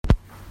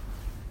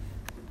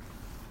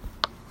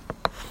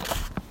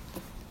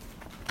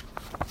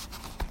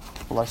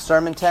Well, our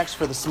sermon text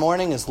for this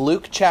morning is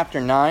Luke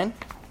chapter 9,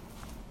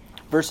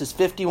 verses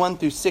 51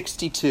 through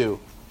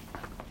 62.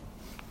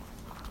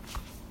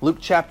 Luke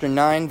chapter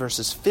 9,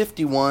 verses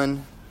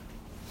 51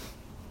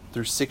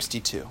 through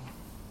 62.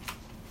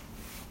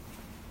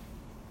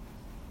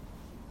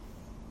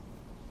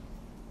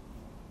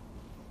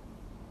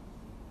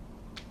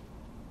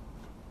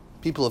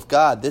 People of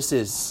God, this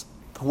is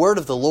the word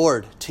of the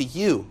Lord to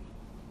you,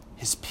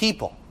 His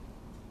people.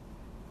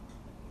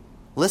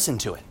 Listen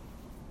to it.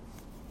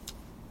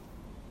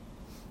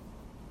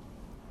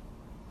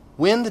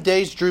 When the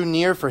days drew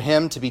near for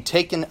him to be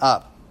taken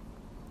up,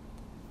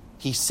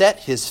 he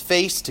set his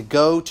face to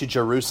go to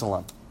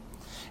Jerusalem.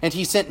 And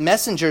he sent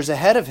messengers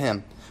ahead of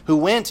him, who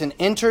went and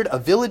entered a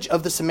village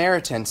of the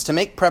Samaritans to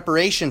make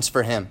preparations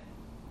for him.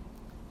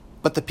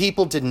 But the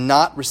people did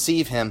not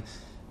receive him,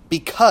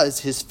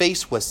 because his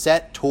face was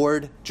set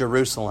toward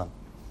Jerusalem.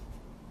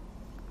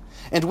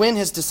 And when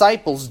his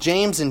disciples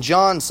James and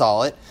John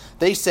saw it,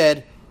 they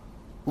said,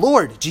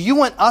 "Lord, do you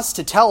want us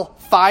to tell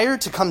fire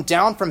to come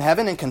down from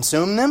heaven and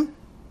consume them?"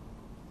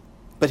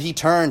 But he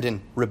turned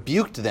and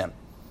rebuked them,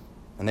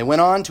 and they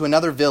went on to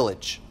another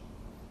village.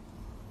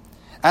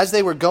 As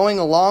they were going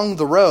along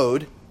the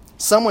road,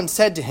 someone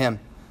said to him,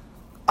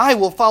 "I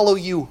will follow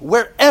you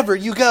wherever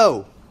you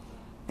go."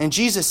 And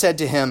Jesus said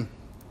to him,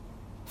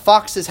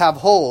 "Foxes have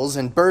holes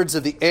and birds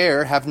of the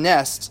air have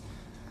nests,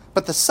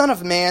 but the Son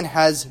of Man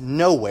has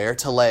nowhere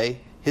to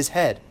lay his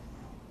head."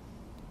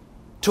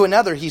 To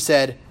another he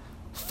said,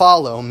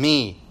 "Follow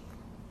me."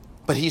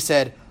 But he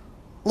said,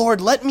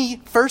 "Lord, let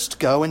me first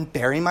go and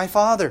bury my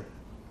father."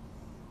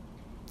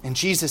 And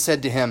Jesus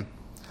said to him,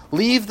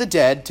 "Leave the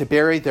dead to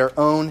bury their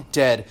own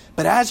dead.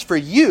 But as for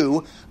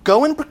you,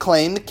 go and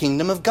proclaim the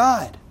kingdom of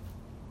God."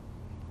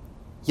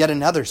 Yet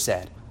another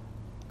said,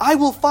 "I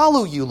will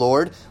follow you,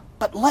 Lord,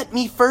 but let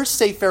me first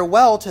say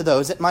farewell to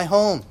those at my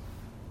home."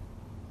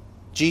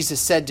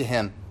 Jesus said to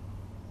him,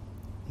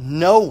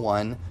 "No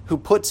one who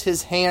puts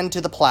his hand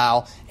to the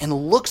plow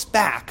and looks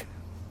back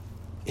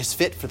is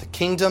fit for the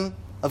kingdom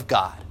of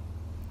God."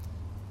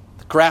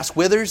 The grass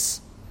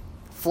withers,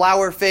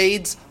 flower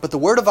fades, but the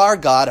word of our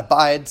God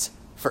abides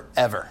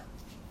forever.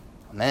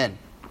 Amen.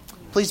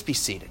 Please be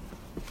seated.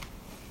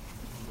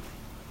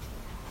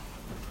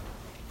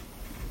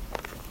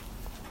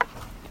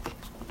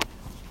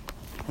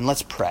 And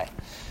let's pray.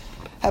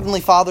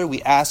 Heavenly Father,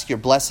 we ask your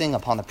blessing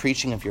upon the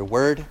preaching of your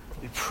word.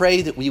 We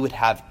pray that we would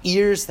have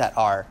ears that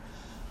are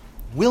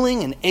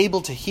willing and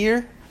able to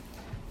hear.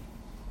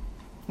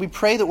 We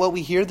pray that what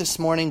we hear this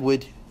morning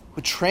would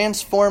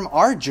transform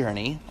our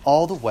journey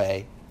all the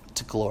way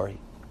to glory.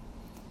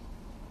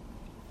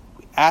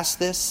 We ask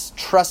this,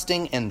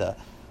 trusting in the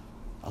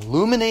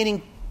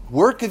illuminating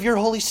work of your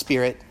Holy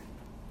Spirit,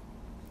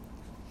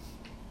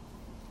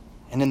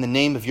 and in the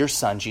name of your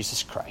Son,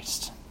 Jesus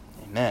Christ.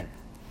 Amen.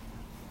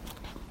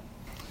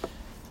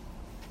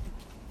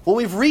 Well,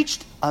 we've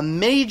reached a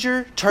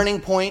major turning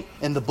point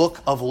in the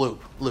book of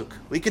Luke.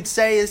 We could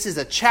say this is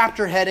a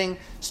chapter heading,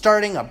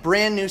 starting a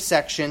brand new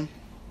section,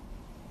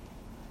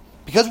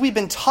 because we've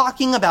been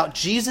talking about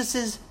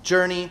Jesus'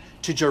 journey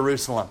to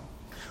Jerusalem.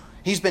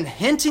 He's been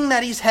hinting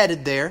that he's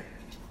headed there,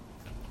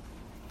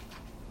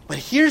 but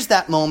here's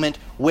that moment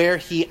where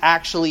he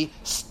actually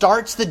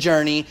starts the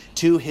journey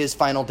to his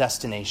final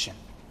destination.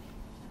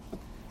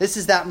 This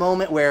is that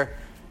moment where,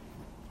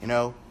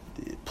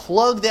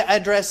 plug the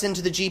address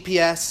into the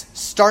GPS,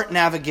 start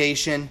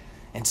navigation,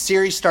 and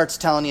Siri starts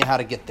telling you how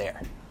to get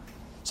there.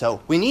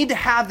 So we need to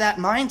have that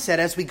mindset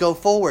as we go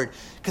forward,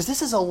 because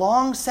this is a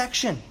long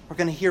section. We're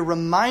going to hear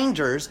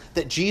reminders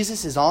that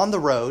Jesus is on the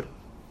road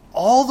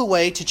all the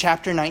way to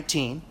chapter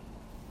 19.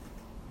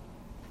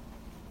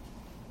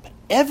 But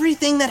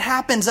everything that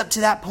happens up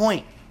to that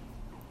point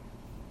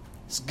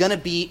is going to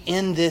be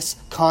in this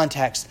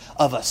context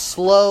of a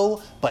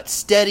slow but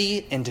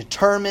steady and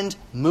determined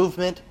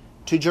movement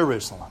to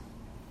Jerusalem.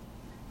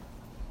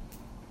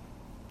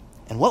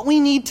 And what we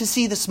need to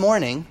see this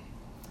morning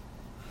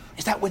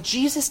is that what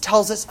Jesus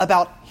tells us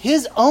about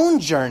his own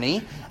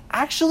journey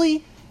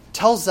actually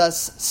tells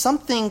us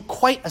something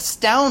quite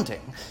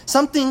astounding,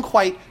 something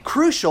quite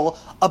crucial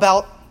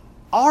about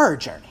our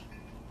journey.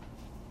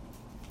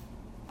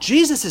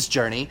 Jesus'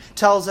 journey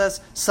tells us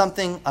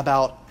something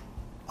about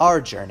our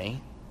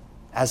journey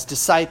as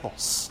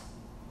disciples,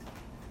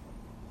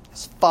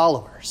 as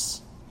followers.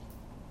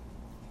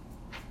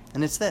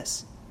 And it's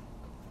this.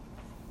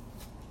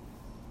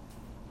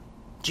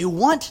 Do you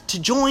want to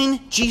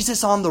join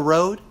Jesus on the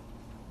road?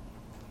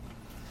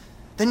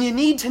 Then you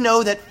need to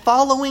know that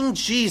following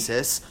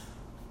Jesus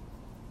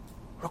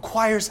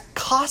requires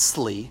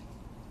costly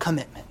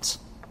commitment.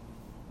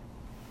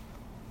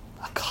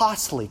 A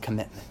costly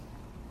commitment.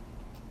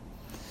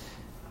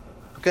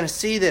 We're going to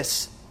see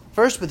this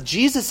first with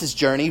Jesus'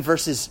 journey,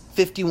 verses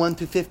 51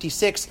 through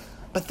 56,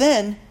 but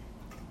then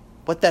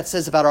what that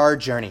says about our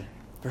journey,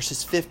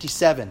 verses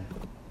 57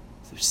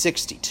 through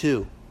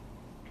 62.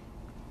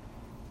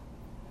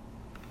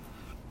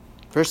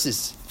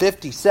 Verses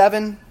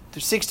 57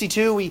 through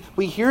 62,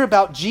 we hear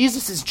about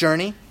Jesus'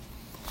 journey.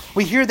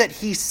 We hear that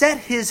he set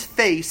his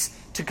face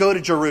to go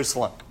to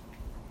Jerusalem.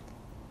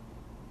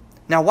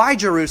 Now, why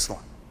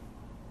Jerusalem?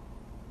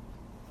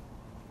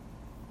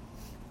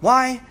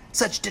 Why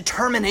such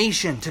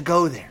determination to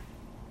go there?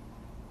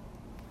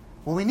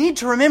 Well, we need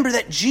to remember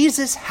that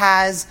Jesus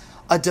has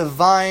a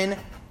divine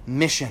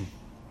mission.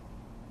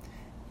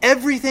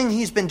 Everything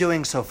he's been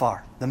doing so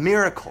far, the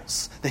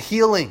miracles, the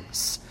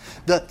healings,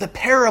 the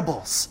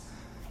parables,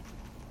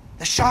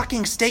 the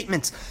shocking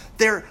statements,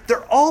 they're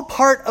all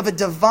part of a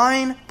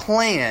divine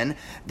plan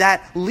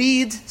that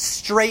leads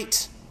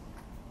straight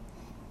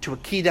to a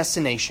key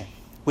destination,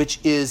 which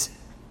is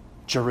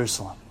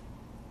Jerusalem.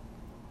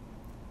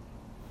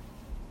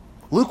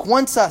 Luke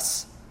wants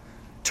us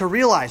to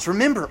realize,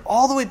 remember,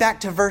 all the way back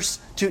to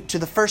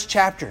the first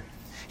chapter,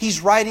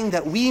 he's writing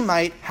that we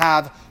might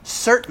have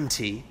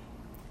certainty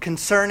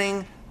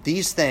concerning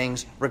these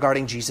things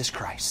regarding Jesus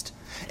Christ.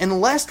 And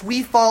lest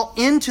we fall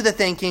into the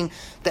thinking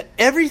that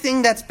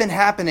everything that's been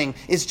happening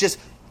is just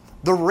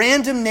the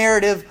random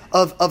narrative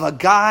of a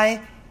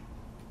guy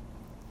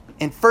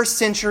in first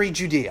century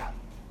Judea.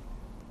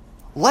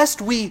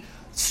 Lest we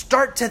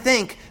start to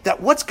think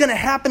that what's going to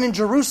happen in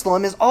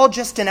Jerusalem is all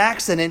just an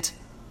accident,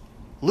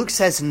 Luke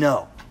says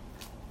no.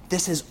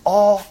 This is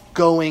all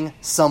going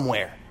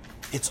somewhere.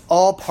 It's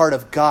all part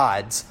of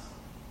God's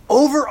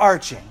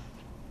overarching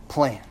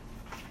plan.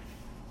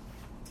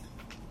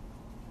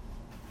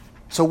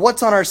 So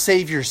what's on our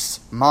Savior's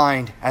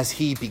mind as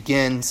he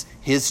begins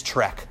his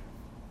trek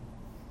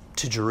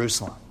to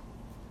Jerusalem?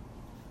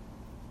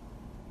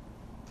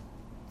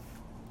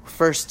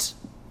 First,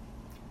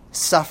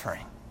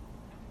 suffering.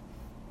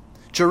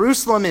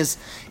 Jerusalem is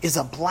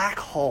a black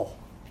hole.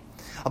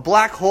 A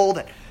black hole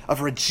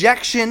of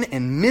rejection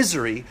and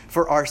misery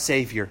for our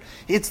Savior.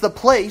 It's the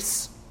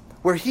place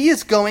where he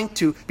is going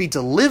to be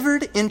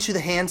delivered into the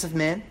hands of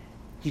men.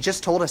 He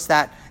just told us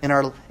that in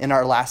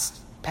our last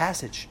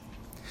passage.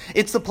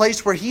 It's the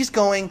place where he's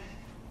going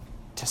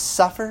to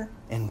suffer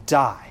and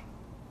die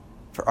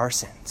for our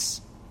sins.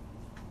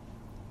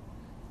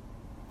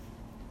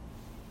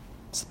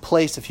 It's a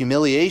place of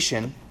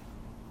humiliation.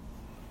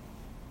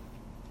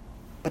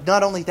 But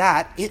not only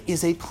that, it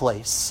is a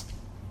place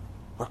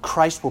where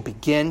Christ will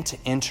begin to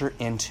enter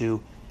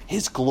into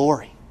his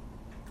glory,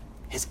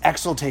 his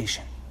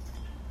exaltation.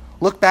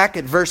 Look back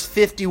at verse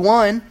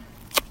 51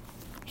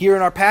 here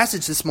in our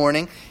passage this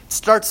morning. It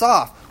starts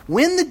off,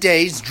 when the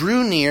days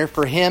drew near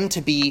for him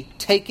to be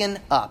taken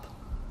up.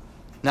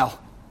 Now,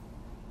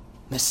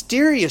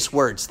 mysterious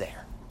words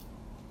there.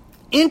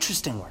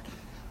 Interesting word.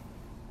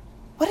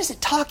 What is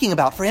it talking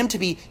about for him to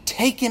be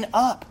taken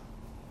up?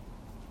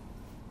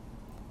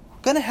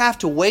 We're going to have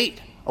to wait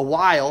a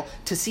while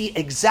to see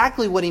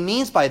exactly what he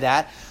means by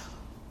that.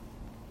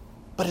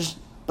 But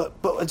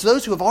as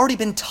those who have already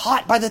been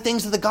taught by the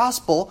things of the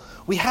gospel,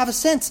 we have a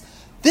sense.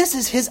 This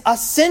is his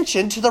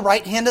ascension to the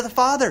right hand of the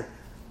Father.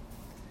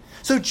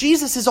 So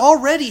Jesus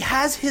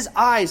has his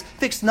eyes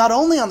fixed not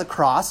only on the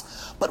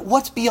cross, but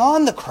what's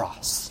beyond the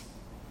cross.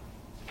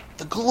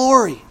 The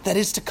glory that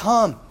is to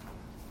come.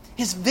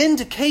 His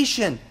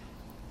vindication.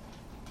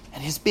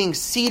 And his being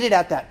seated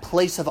at that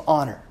place of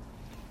honor.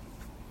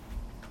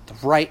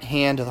 The right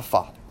hand of the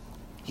Father.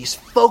 He's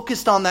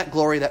focused on that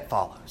glory that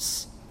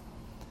follows.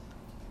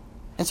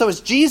 And so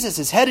as Jesus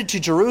is headed to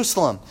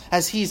Jerusalem,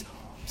 as he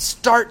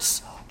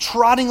starts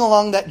trotting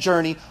along that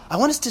journey, I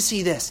want us to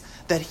see this,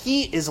 that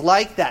he is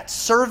like that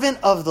servant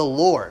of the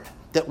Lord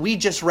that we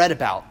just read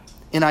about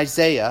in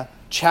Isaiah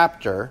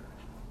chapter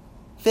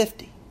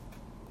 50.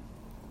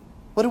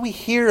 What do we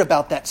hear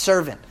about that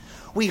servant?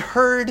 We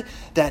heard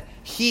that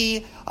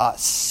he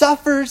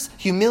suffers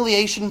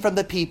humiliation from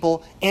the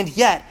people, and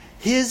yet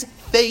his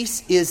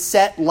face is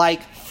set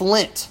like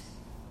flint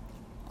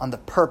on the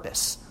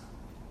purpose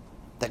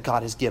that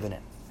God has given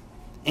him.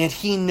 And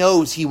he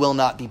knows he will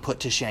not be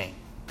put to shame.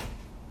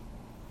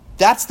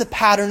 That's the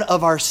pattern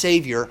of our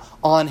Savior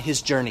on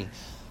his journey.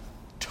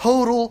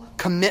 Total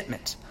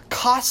commitment,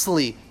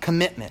 costly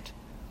commitment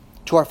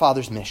to our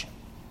Father's mission.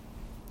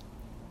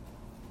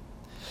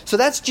 So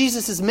that's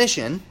Jesus'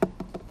 mission.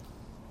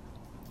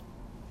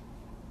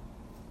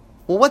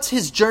 Well, what's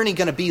his journey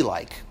going to be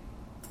like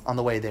on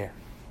the way there?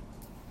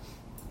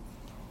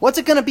 What's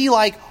it going to be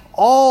like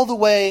all the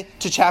way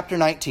to chapter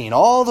 19,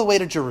 all the way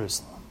to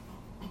Jerusalem?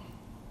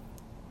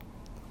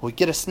 We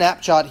get a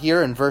snapshot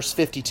here in verse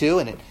 52,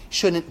 and it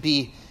shouldn't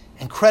be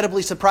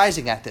incredibly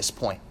surprising at this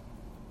point.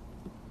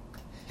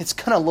 It's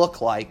going to look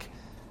like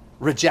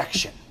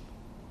rejection,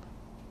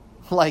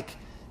 like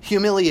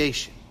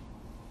humiliation,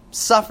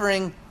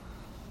 suffering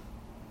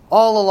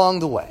all along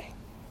the way.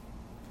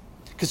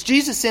 Because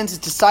Jesus sends his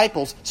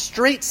disciples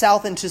straight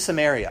south into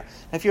Samaria.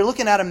 And if you're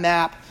looking at a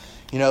map,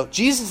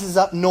 Jesus is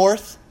up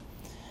north,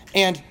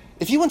 and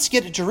if he wants to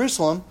get to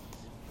Jerusalem,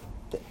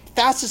 the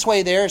fastest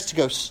way there is to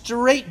go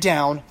straight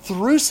down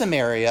through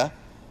Samaria,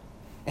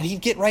 and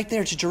he'd get right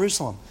there to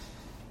Jerusalem.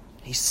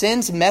 He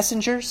sends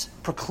messengers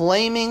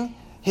proclaiming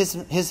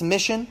his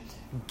mission,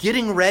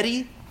 getting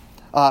ready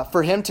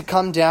for him to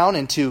come down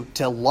and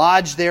to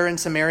lodge there in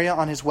Samaria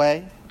on his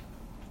way.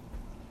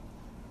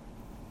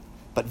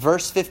 But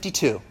verse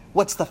 52,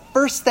 What's the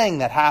first thing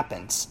that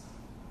happens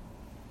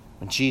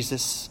when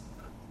Jesus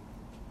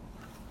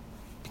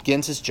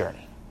begins his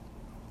journey?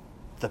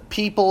 The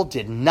people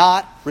did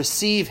not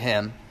receive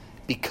him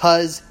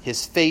because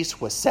his face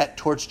was set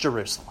towards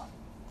Jerusalem.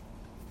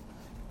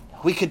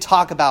 We could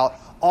talk about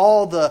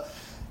all the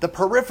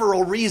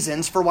peripheral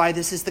reasons for why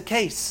this is the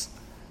case.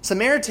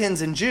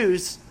 Samaritans and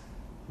Jews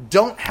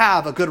don't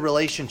have a good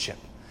relationship.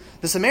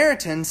 The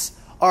Samaritans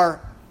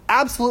are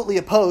absolutely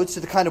opposed to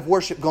the kind of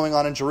worship going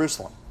on in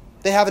Jerusalem.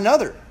 They have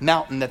another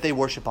mountain that they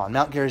worship on,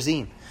 Mount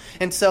Gerizim.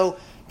 And so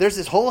there's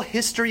this whole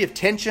history of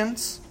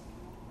tensions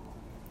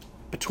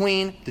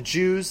between the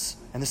Jews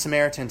and the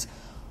Samaritans.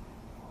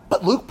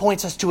 But Luke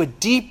points us to a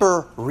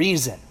deeper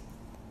reason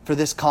for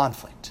this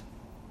conflict.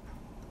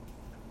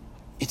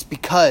 It's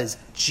because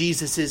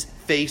Jesus'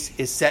 face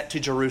is set to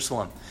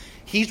Jerusalem.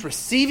 He's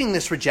receiving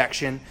this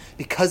rejection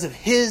because of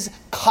his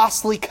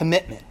costly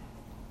commitment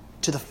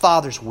to the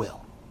Father's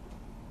will.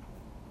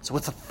 So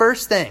what's the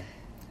first thing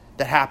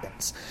that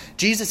happens?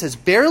 Jesus has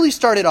barely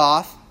started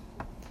off,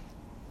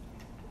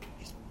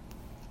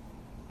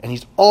 and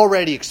he's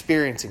already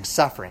experiencing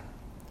suffering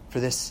for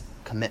this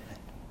commitment.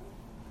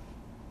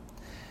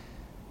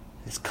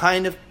 This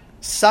kind of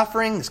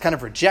suffering, this kind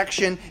of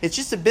rejection, it's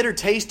just a bitter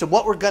taste of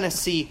what we're going to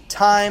see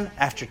time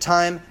after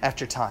time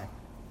after time.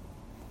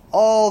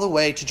 All the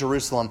way to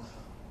Jerusalem,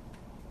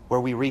 where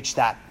we reach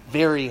that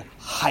very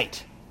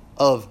height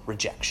of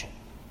rejection.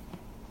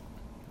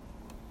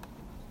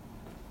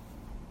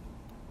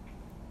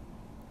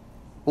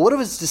 Well, what do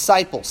his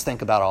disciples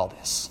think about all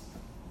this?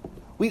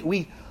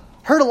 We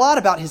heard a lot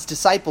about his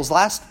disciples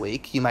last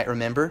week, you might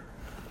remember.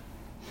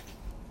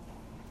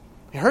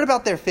 We heard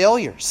about their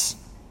failures.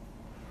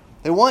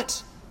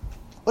 What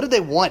did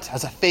they want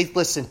as a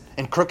faithless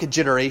and crooked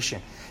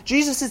generation?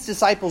 Jesus'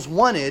 disciples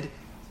wanted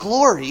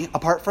glory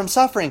apart from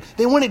suffering.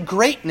 They wanted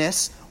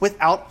greatness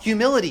without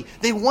humility.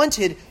 They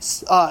wanted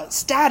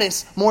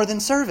status more than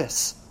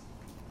service.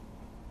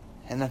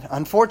 And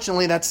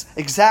unfortunately, that's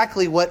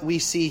exactly what we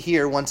see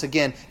here once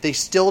again. They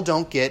still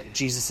don't get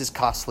Jesus'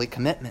 costly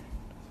commitment.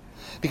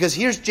 Because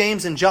here's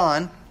James and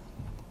John,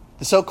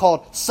 the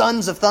so-called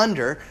sons of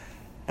thunder,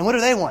 and what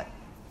do they want?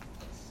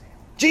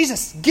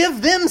 Jesus,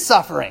 give them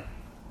suffering.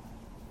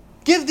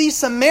 Give these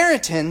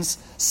Samaritans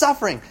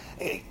suffering.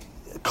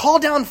 Call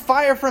down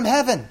fire from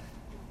heaven.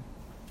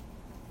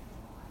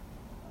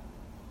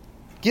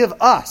 Give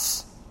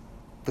us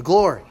the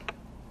glory.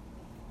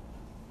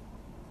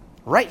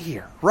 Right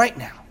here, right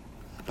now.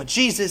 But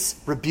Jesus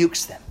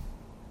rebukes them.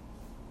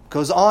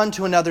 Goes on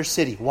to another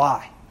city.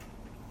 Why?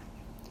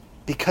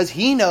 Because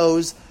he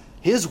knows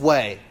his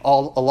way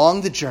all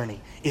along the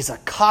journey is a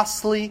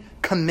costly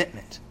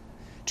commitment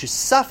to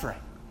suffering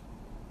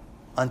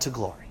unto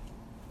glory.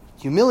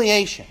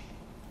 Humiliation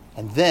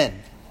and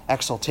then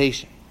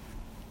exaltation.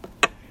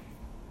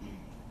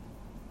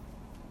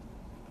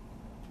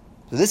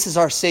 So this is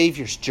our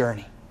Savior's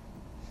journey.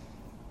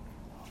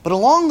 But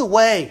along the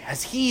way,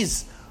 as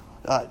he's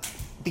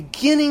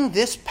beginning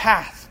this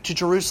path to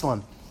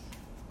Jerusalem,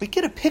 we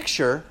get a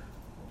picture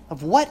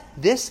of what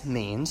this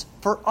means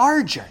for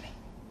our journey.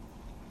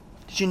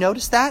 Did you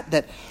notice that?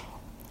 That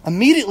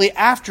immediately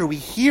after we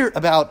hear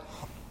about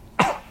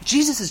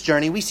Jesus'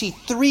 journey, we see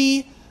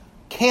three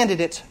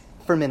candidates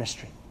for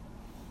ministry.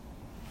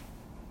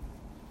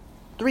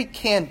 Three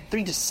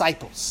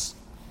disciples.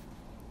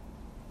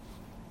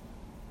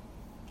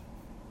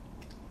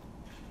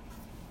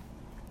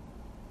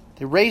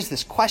 They raise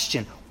this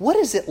question: what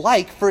is it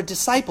like for a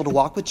disciple to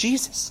walk with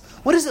Jesus?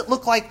 What does it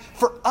look like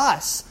for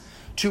us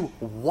to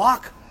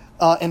walk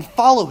and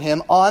follow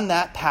him on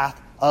that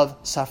path of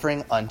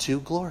suffering unto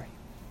glory?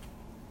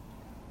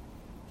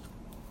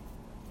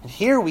 And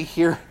here we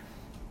hear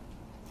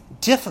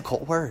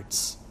difficult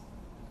words.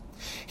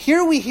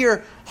 Here we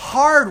hear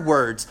hard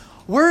words,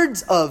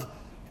 words of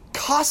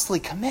costly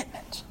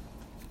commitment.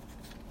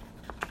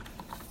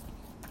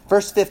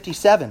 Verse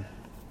 57.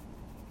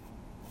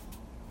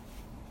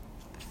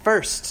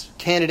 First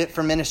candidate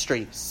for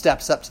ministry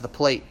steps up to the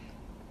plate.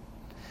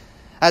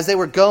 As they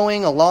were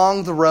going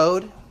along the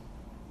road,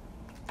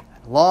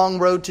 long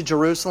road to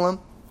Jerusalem,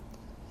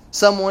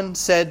 someone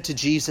said to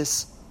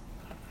Jesus,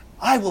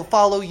 "I will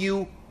follow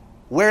you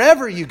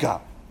wherever you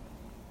go."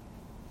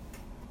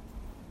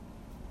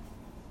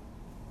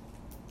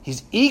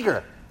 He's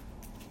eager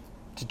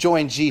to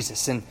join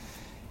Jesus, and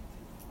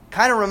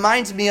kind of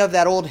reminds me of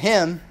that old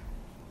hymn,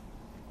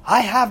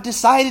 "I have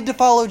decided to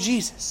follow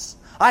Jesus.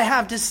 I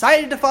have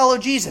decided to follow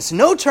Jesus.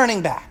 No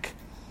turning back."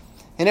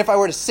 And if I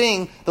were to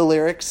sing the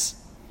lyrics,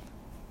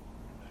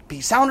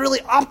 it'd sound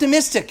really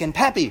optimistic and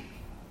peppy.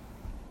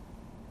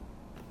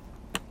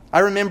 I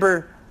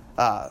remember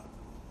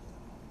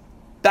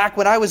back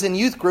when I was in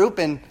youth group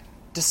and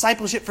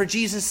discipleship for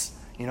Jesus,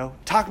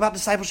 talk about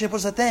discipleship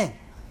was a thing.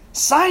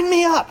 Sign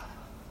me up.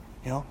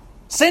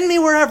 Send me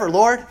wherever,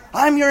 Lord.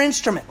 I'm your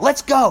instrument.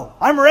 Let's go.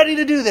 I'm ready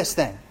to do this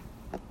thing.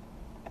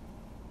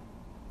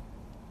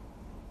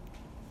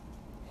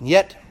 And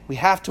yet, we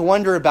have to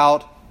wonder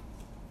about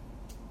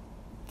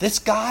this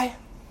guy,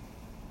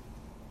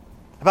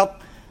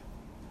 about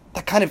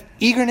the kind of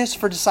eagerness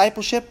for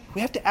discipleship,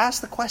 we have to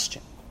ask the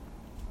question,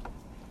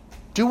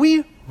 do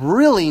we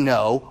really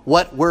know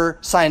what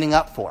we're signing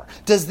up for?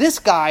 Does this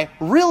guy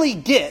really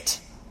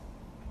get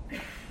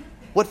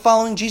what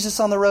following Jesus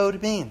on the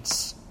road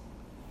means?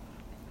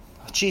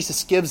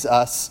 Jesus gives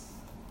us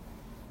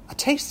a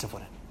taste of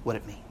what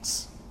it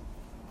means.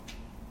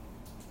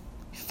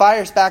 He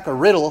fires back a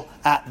riddle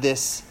at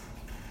this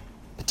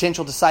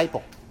potential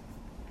disciple.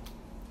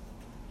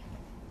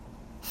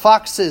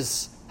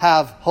 Foxes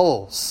have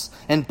holes,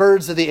 and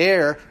birds of the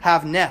air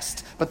have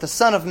nests, but the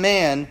Son of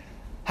Man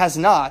has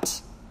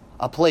not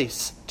a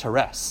place to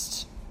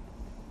rest.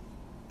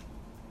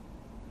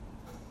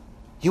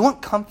 You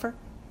want comfort?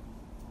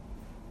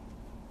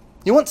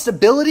 You want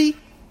stability?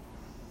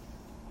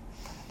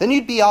 Then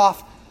you'd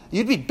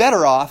be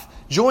better off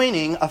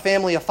joining a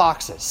family of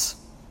foxes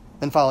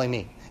than following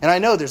me. And I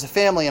know there's a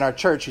family in our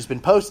church who's been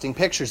posting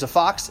pictures of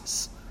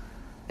foxes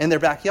in their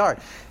backyard.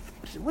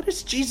 What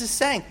is Jesus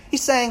saying?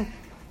 He's saying,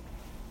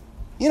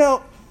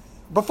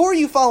 before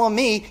you follow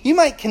me, you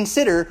might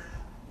consider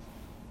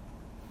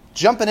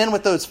jumping in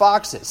with those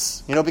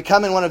foxes,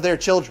 becoming one of their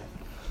children.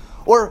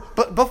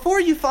 But before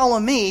you follow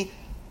me,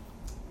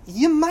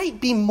 you might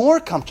be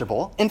more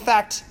comfortable. In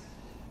fact,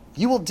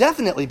 you will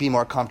definitely be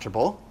more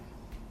comfortable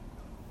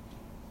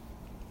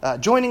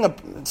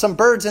joining some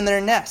birds in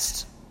their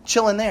nest,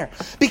 chilling there.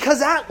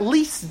 Because at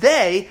least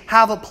they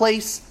have a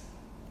place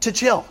to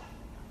chill.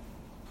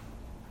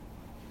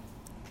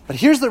 But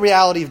here's the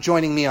reality of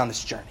joining me on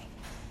this journey.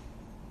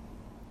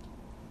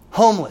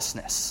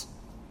 Homelessness.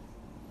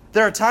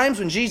 There are times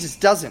when Jesus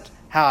doesn't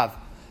have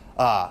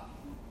a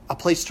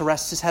place to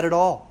rest his head at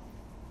all.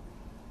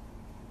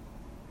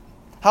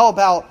 How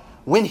about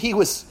when he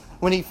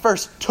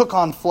first took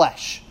on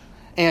flesh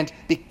and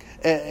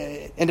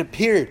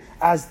appeared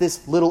as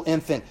this little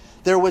infant?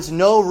 There was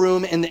no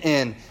room in the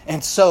inn,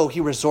 and so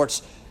he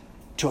resorts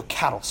to a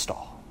cattle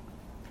stall.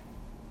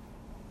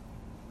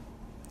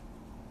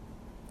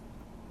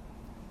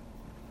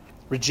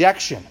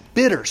 Rejection,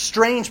 bitter,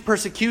 strange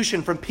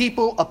persecution from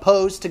people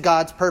opposed to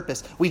God's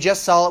purpose. We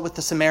just saw it with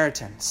the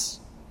Samaritans.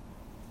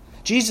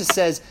 Jesus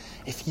says,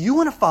 if you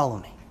want to follow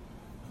me,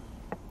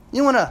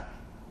 you want to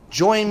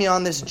join me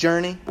on this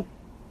journey,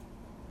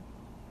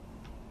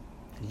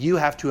 you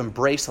have to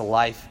embrace a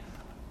life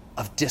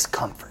of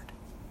discomfort.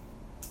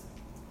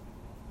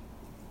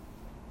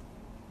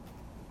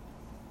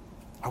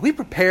 Are we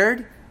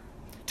prepared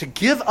to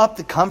give up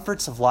the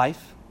comforts of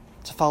life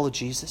to follow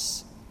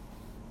Jesus?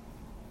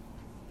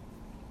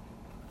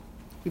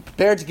 Are we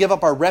prepared to give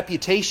up our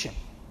reputation?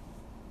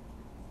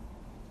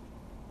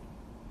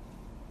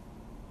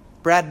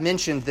 Brad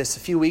mentioned this a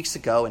few weeks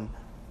ago, and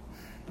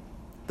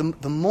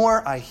the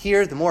more I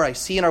hear, the more I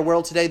see in our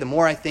world today, the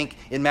more I think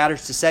it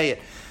matters to say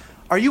it.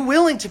 Are you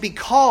willing to be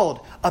called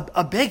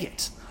a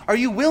bigot? Are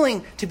you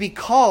willing to be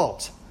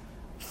called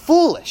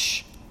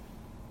foolish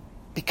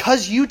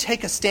because you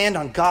take a stand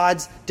on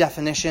God's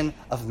definition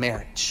of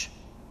marriage?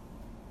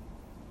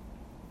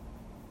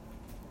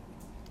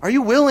 Are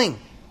you willing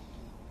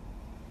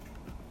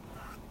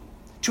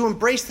to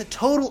embrace the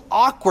total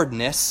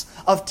awkwardness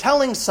of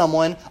telling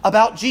someone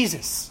about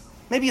Jesus?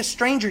 Maybe a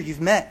stranger you've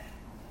met.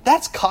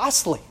 That's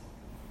costly.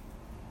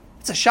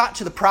 It's a shot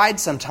to the pride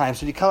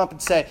sometimes when you come up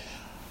and say,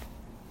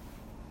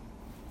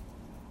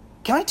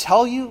 can I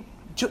tell you,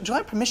 do I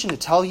have permission to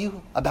tell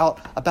you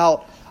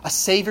about a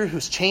Savior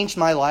who's changed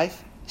my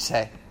life? You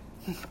say,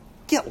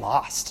 get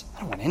lost. I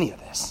don't want any of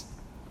this.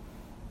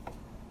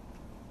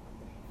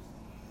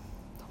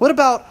 What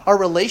about our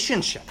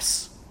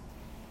relationships?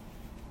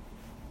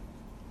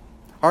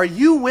 Are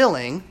you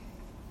willing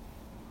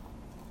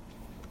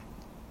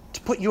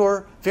to put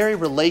your very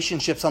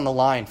relationships on the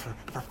line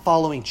for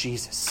following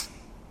Jesus?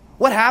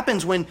 What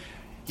happens when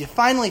you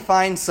finally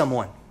find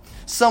someone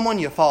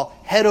you fall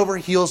head over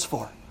heels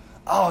for?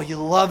 Oh, you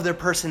love their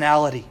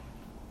personality.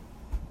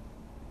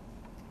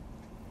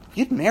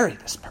 You'd marry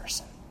this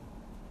person.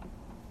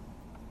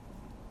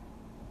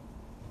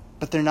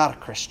 But they're not a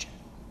Christian.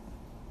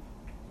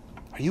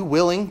 Are you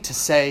willing to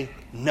say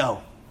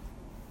no?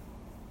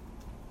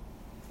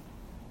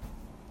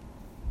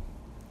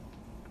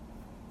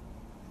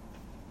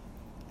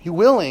 Are you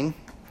willing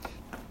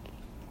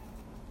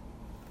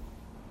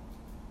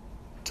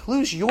to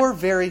lose your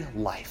very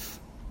life?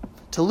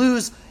 To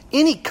lose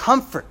any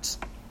comfort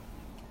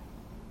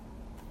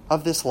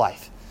of this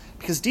life?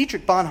 Because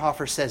Dietrich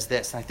Bonhoeffer says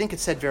this, and I think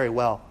it's said very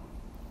well.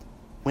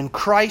 When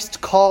Christ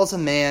calls a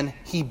man,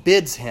 he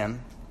bids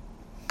him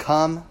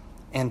come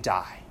and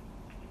die.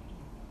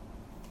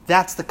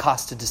 That's the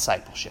cost of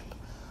discipleship.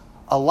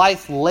 A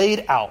life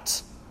laid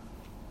out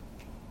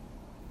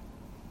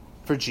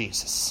for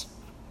Jesus.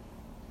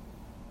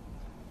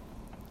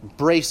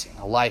 Embracing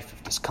a life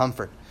of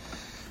discomfort.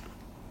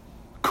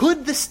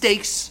 Could the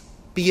stakes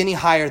be any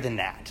higher than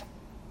that?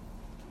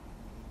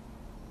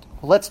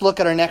 Well, let's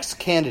look at our next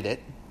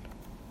candidate.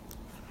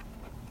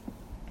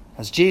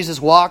 As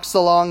Jesus walks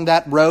along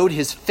that road,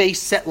 his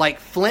face set like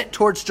flint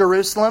towards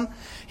Jerusalem,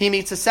 he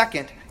meets a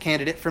second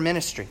candidate for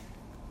ministry.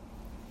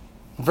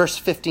 In verse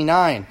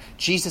 59,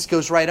 Jesus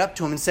goes right up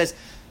to him and says,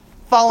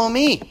 "Follow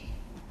me."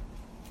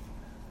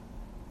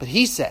 But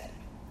he said,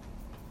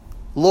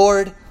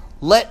 "Lord,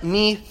 let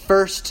me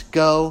first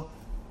go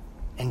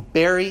and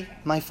bury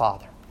my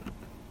father."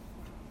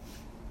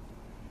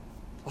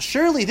 Well,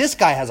 surely this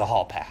guy has a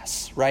hall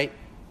pass, right?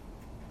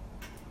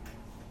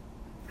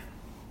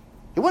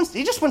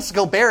 He just wants to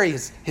go bury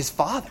his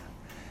father.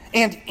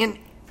 And in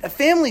a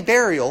family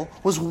burial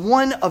was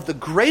one of the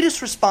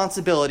greatest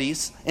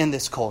responsibilities in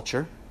this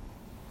culture.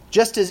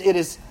 Just as it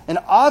is an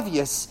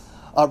obvious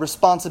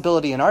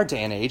responsibility in our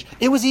day and age,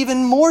 it was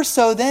even more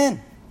so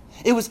then.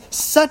 It was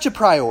such a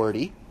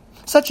priority,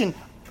 such an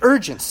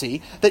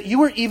urgency, that you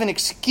were even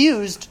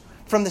excused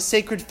from the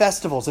sacred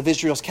festivals of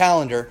Israel's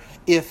calendar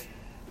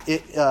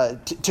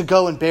to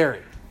go and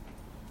bury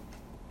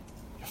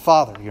your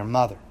father, your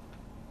mother.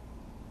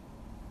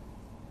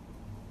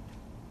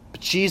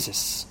 But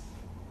Jesus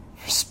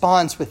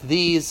responds with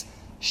these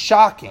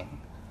shocking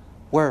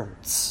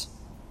words: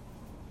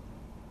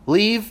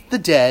 "Leave the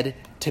dead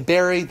to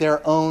bury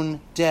their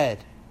own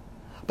dead.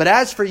 But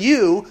as for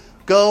you,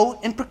 go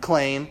and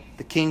proclaim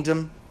the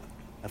kingdom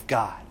of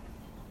God."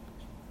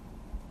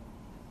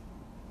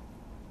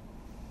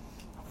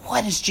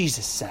 What is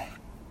Jesus saying?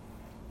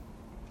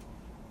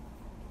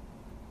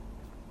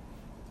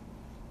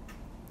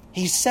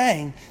 He's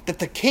saying that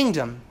the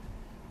kingdom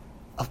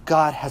of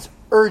God has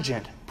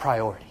urgent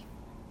priority.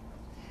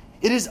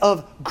 It is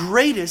of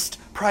greatest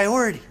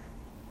priority.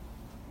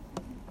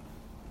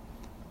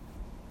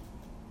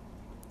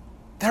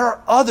 There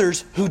are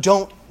others who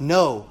don't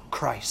know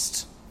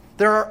Christ.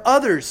 There are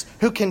others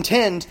who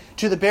contend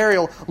to the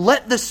burial.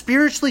 Let the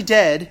spiritually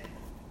dead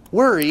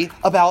worry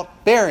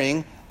about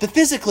burying the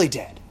physically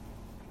dead.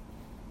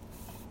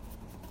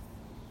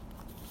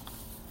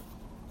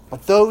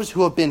 But those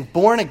who have been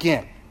born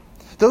again,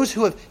 those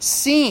who have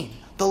seen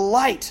the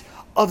light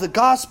of the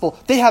gospel,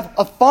 they have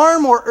a far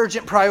more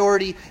urgent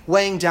priority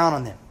weighing down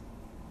on them.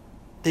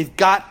 They've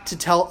got to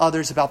tell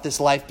others about this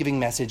life-giving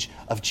message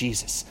of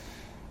Jesus.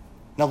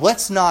 Now,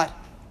 let's not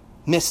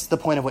miss the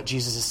point of what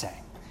Jesus is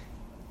saying.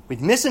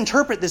 We'd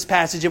misinterpret this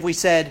passage if we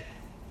said,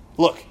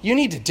 look, you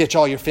need to ditch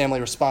all your family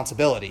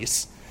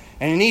responsibilities,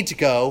 and you need to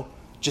go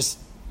just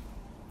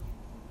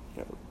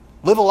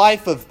live a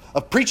life of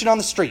preaching on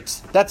the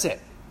streets. That's it.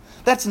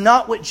 That's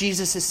not what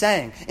Jesus is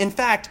saying. In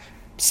fact,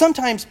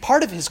 sometimes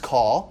part of his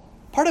call,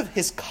 part of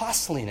his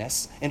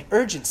costliness and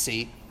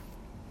urgency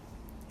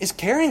is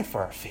caring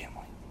for our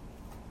family,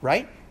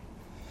 right?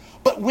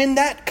 But when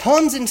that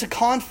comes into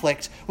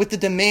conflict with the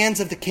demands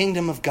of the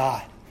kingdom of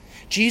God,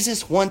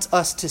 Jesus wants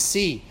us to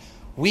see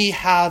we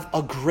have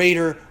a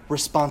greater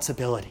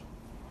responsibility.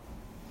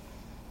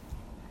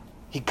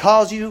 He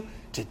calls you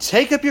to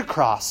take up your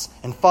cross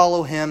and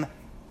follow him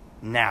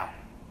now.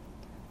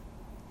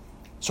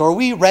 So are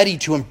we ready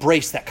to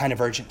embrace that kind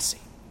of urgency?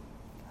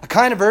 A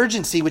kind of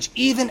urgency which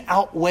even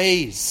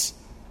outweighs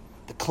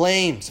the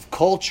claims of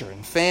culture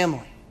and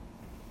family.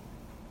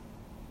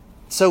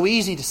 It's so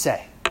easy to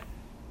say,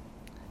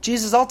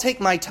 Jesus, I'll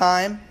take my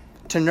time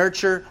to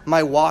nurture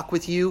my walk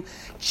with you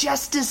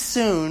just as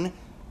soon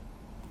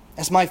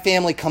as my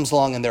family comes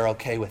along and they're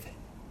okay with it.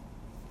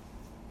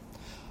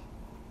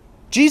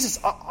 Jesus,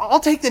 I'll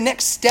take the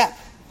next step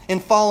in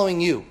following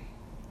you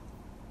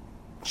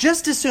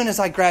just as soon as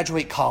I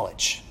graduate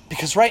college,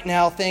 because right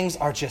now things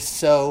are just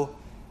so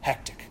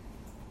hectic.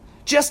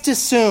 Just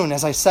as soon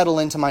as I settle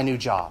into my new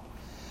job.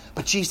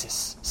 But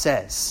Jesus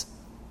says,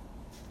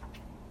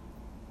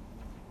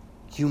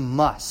 you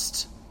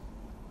must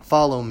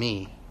follow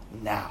me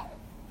now.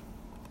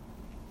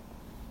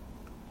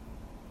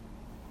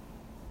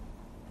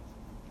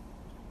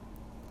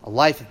 A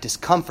life of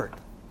discomfort,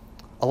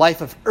 a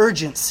life of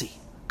urgency,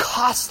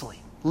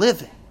 costly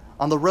living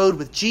on the road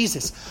with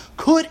Jesus.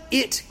 Could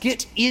it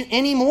get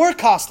any more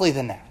costly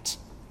than that?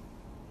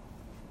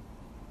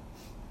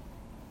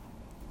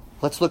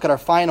 Let's look at our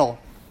final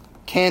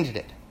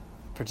candidate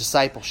for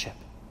discipleship,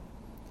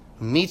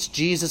 who meets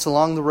Jesus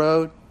along the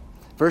road.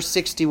 Verse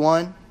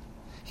 61,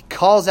 he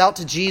calls out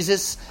to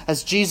Jesus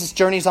as Jesus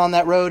journeys on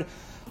that road,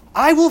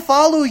 I will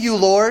follow you,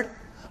 Lord,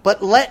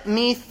 but let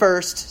me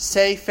first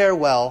say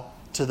farewell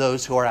to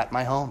those who are at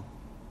my home.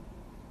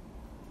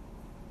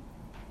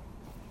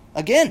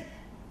 Again,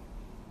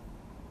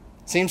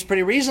 seems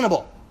pretty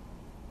reasonable.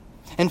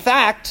 In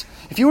fact,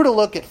 if you were to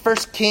look at 1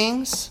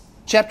 Kings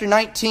chapter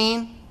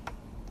 19,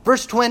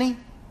 verse 20,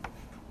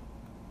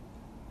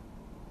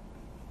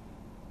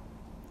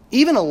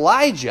 even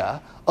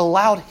Elijah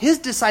allowed his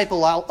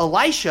disciple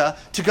Elisha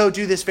to go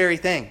do this very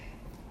thing.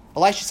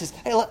 Elisha says,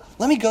 hey,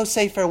 let me go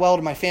say farewell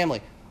to my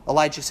family.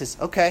 Elijah says,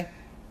 okay,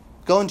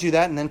 go and do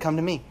that and then come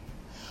to me.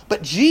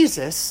 But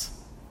Jesus,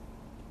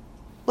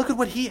 look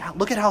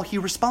at how he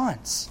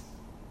responds.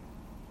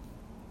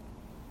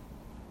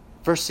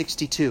 Verse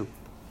 62,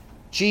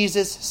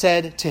 Jesus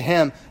said to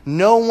him,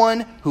 no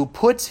one who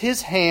puts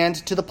his hand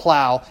to the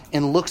plow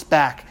and looks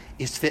back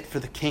is fit for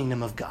the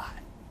kingdom of God.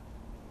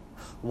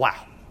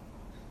 Wow.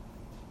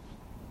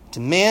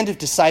 Demand of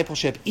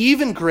discipleship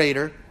even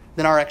greater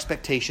than our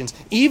expectations,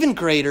 even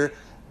greater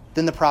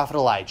than the prophet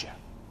Elijah.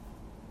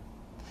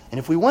 And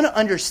if we want to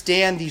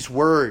understand these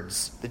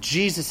words that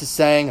Jesus is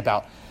saying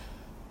about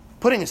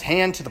putting his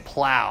hand to the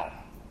plow,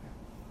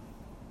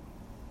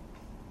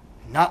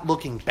 not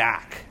looking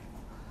back,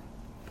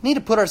 we need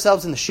to put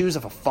ourselves in the shoes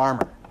of a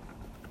farmer.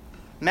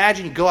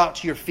 Imagine you go out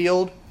to your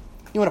field.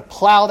 You want to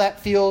plow that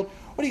field.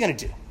 What are you going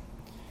to do?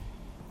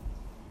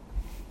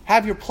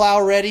 Have your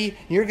plow ready.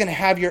 You're going to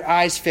have your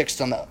eyes fixed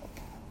on the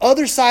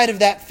other side of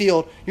that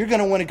field. You're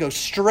going to want to go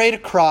straight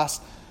across.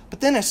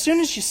 But then as soon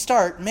as you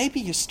start, maybe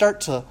you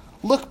start to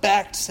look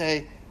back to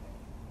say,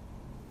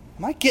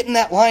 am I getting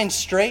that line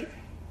straight?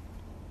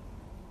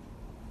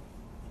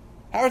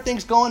 How are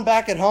things going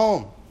back at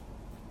home?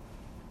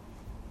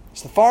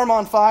 Is the farm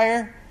on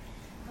fire?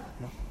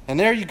 And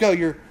there you go.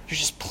 You're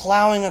just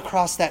plowing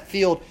across that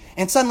field.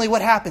 And suddenly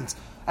what happens?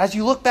 As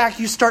you look back,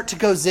 you start to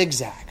go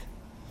zigzag.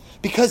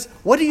 Because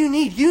what do you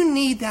need? You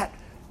need that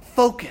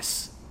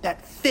focus,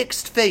 that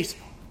fixed face,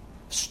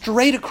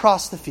 straight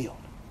across the field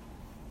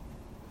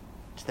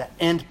to that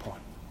end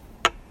point.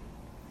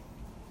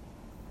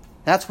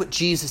 That's what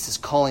Jesus is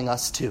calling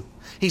us to.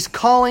 He's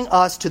calling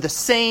us to the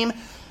same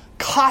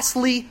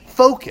costly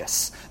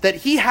focus that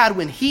he had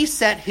when he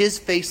set his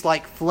face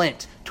like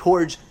flint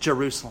towards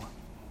Jerusalem,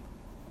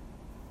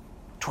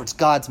 towards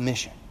God's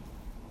mission.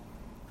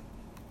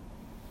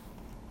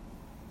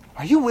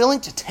 Are you willing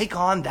to take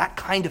on that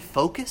kind of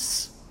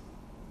focus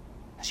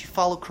as you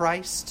follow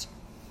Christ?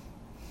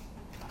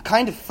 A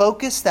kind of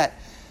focus that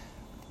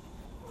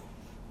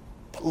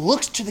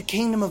looks to the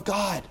kingdom of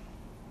God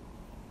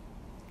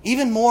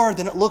even more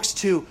than it looks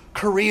to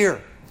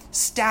career,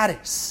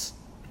 status.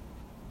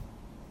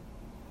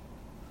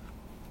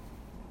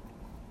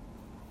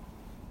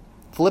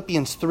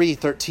 Philippians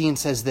 3:13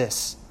 says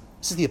this.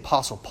 This is the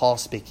Apostle Paul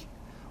speaking.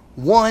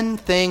 One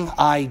thing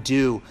I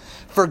do,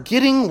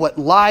 forgetting what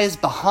lies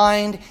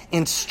behind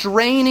and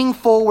straining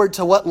forward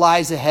to what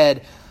lies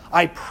ahead,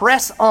 I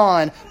press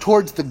on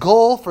towards the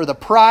goal for the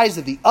prize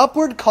of the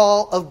upward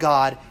call of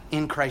God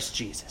in Christ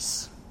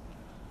Jesus.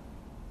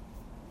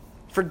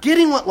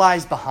 Forgetting what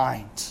lies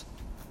behind.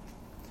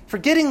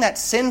 Forgetting that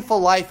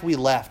sinful life we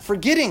left.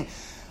 Forgetting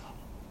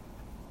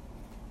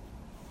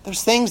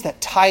those things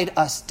that tied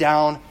us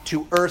down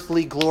to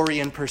earthly glory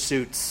and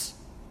pursuits.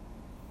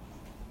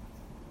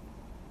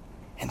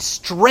 And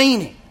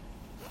straining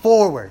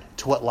forward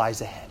to what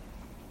lies ahead.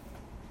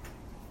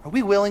 Are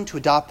we willing to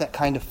adopt that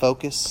kind of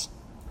focus?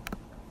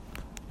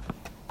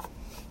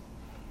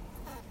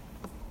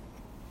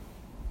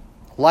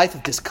 A life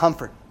of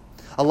discomfort,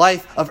 a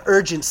life of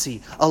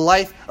urgency, a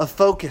life of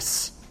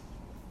focus.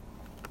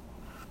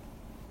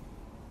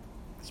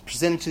 It's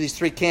presented to these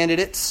three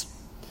candidates.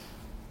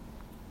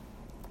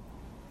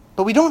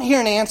 But we don't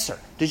hear an answer.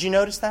 Did you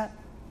notice that?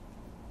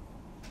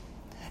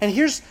 And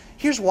here's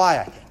why,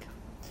 I think.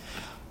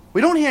 We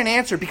don't hear an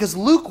answer because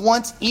Luke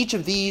wants each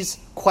of these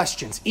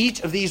questions,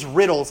 each of these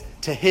riddles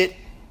to hit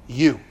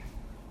you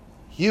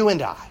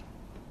and I.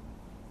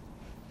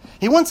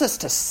 He wants us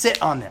to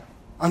sit on them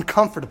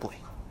uncomfortably.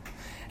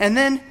 And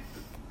then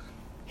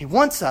he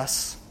wants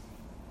us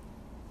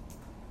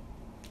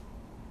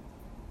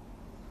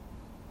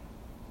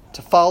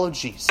to follow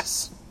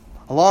Jesus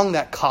along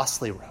that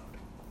costly road.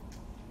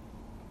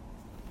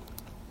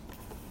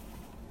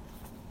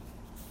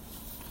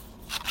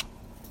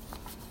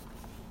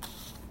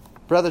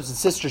 Brothers and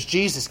sisters,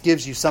 Jesus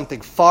gives you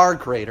something far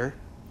greater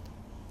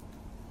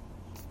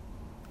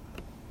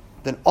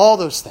than all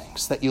those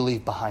things that you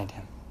leave behind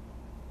him.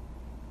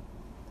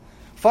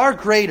 Far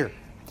greater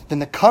than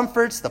the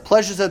comforts, the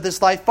pleasures of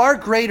this life, far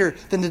greater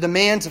than the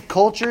demands of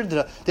culture,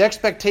 the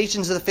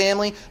expectations of the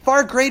family,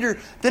 far greater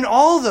than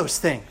all those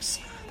things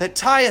that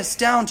tie us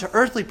down to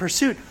earthly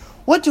pursuit.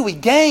 What do we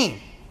gain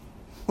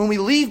when we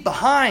leave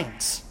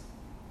behind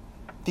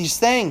these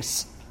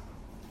things?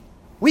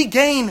 We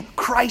gain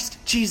Christ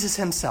Jesus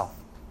himself.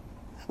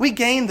 We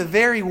gain the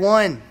very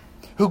one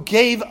who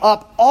gave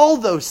up all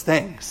those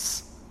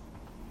things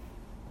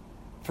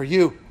for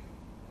you.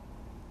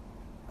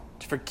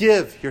 To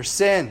forgive your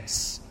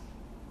sins.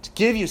 To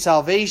give you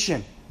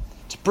salvation.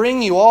 To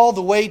bring you all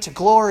the way to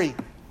glory.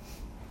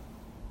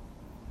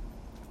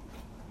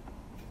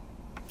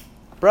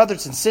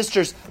 Brothers and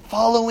sisters,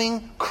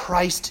 following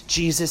Christ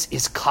Jesus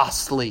is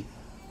costly.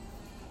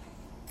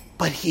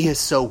 But he is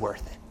so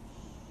worth it.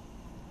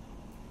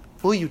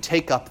 Will you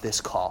take up this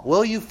call?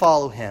 Will you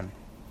follow him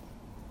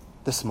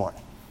this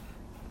morning?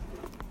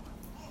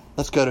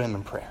 Let's go to him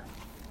in prayer.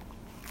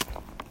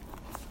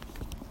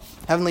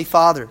 Heavenly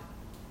Father,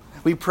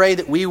 we pray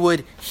that we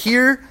would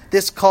hear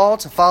this call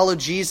to follow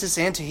Jesus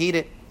and to heed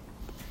it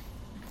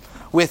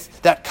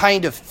with that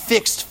kind of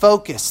fixed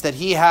focus that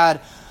he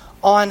had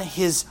on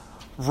his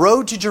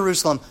road to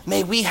Jerusalem.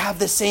 May we have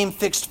the same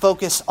fixed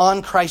focus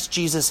on Christ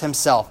Jesus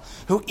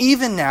himself, who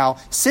even now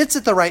sits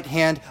at the right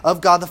hand of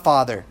God the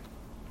Father,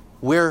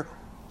 where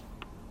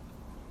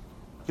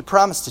you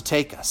promised to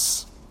take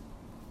us.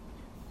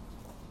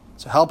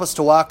 So help us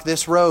to walk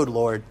this road,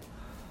 Lord.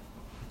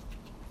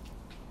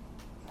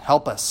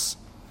 Help us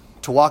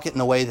to walk it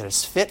in a way that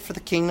is fit for the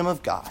kingdom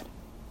of God.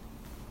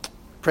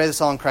 Pray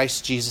this all in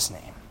Christ Jesus'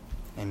 name.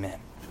 Amen.